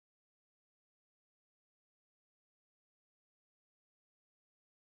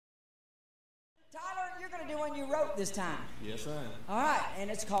Tyler, you're going to do one you wrote this time. Yes, I am. All right, and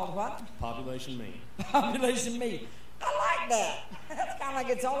it's called what? Population Me. Population Me. I like that. That's kind of like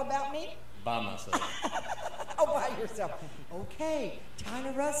It's All About Me. By myself. Oh, by yourself. Okay,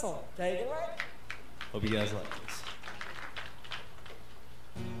 Tyler Russell, take it away. Hope you guys like this.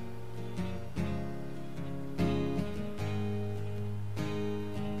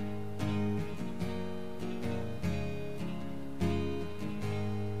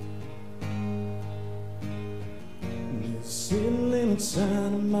 Sitting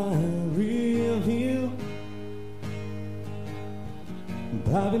inside of my rear view,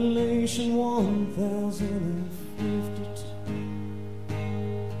 population 1052.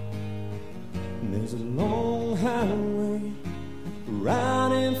 There's a long highway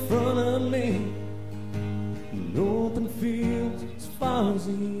right in front of me, and open fields as far as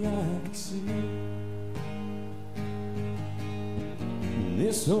the eye can see. And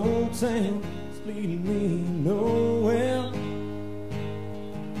this whole town leading me nowhere,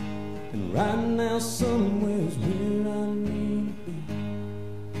 and right now somewhere's where I need to be.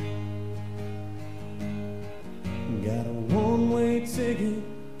 Got a one-way ticket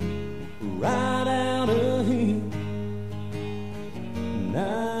right out of here, and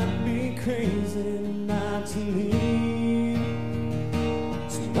I'd be crazy not to leave.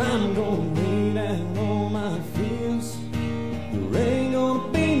 So I'm gonna lay down all my fears. There ain't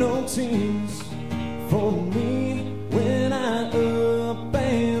gonna be no tears for me when I up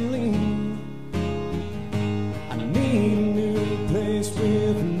and leave. I need a new place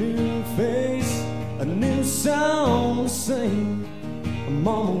with a new face, a new song to sing. I'm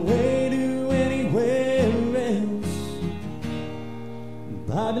on my way to anywhere else.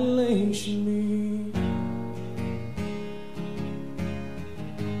 Population Me.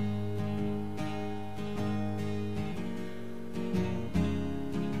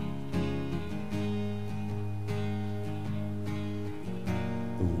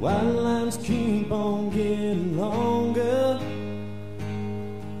 The white lines keep on getting longer,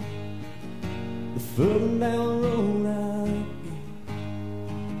 the further down the road I get,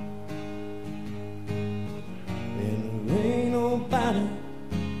 and there ain't nobody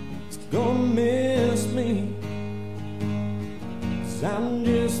that's gonna miss me, 'cause I'm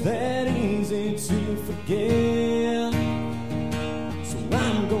just that easy to forget. So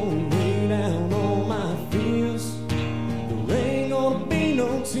I'm gonna lay down all my fears. There ain't gonna be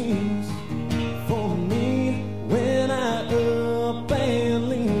no tears for me when I up and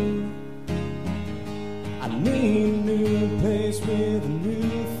leave. I need a new place with a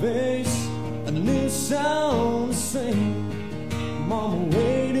new face, a new song to sing. I'm on my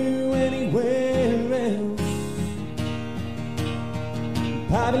way to anywhere else.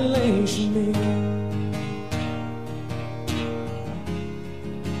 Population Me.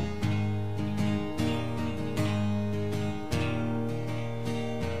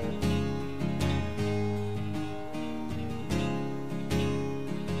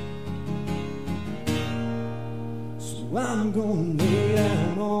 I'm gonna lay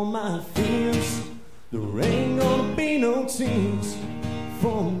down all my fears. There ain't gonna be no tears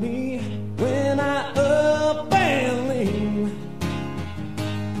for me when I up and leave.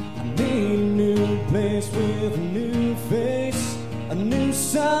 I need a new place with a new face, a new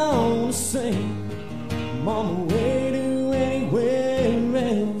song to sing. I'm on my way to anywhere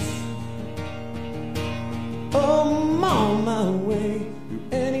else. Oh, I'm on my way to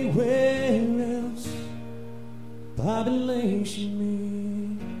anywhere else. Population Me.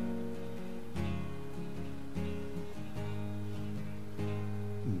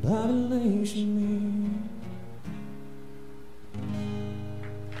 Population Me.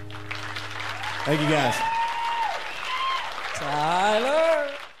 Thank you guys. Tyler.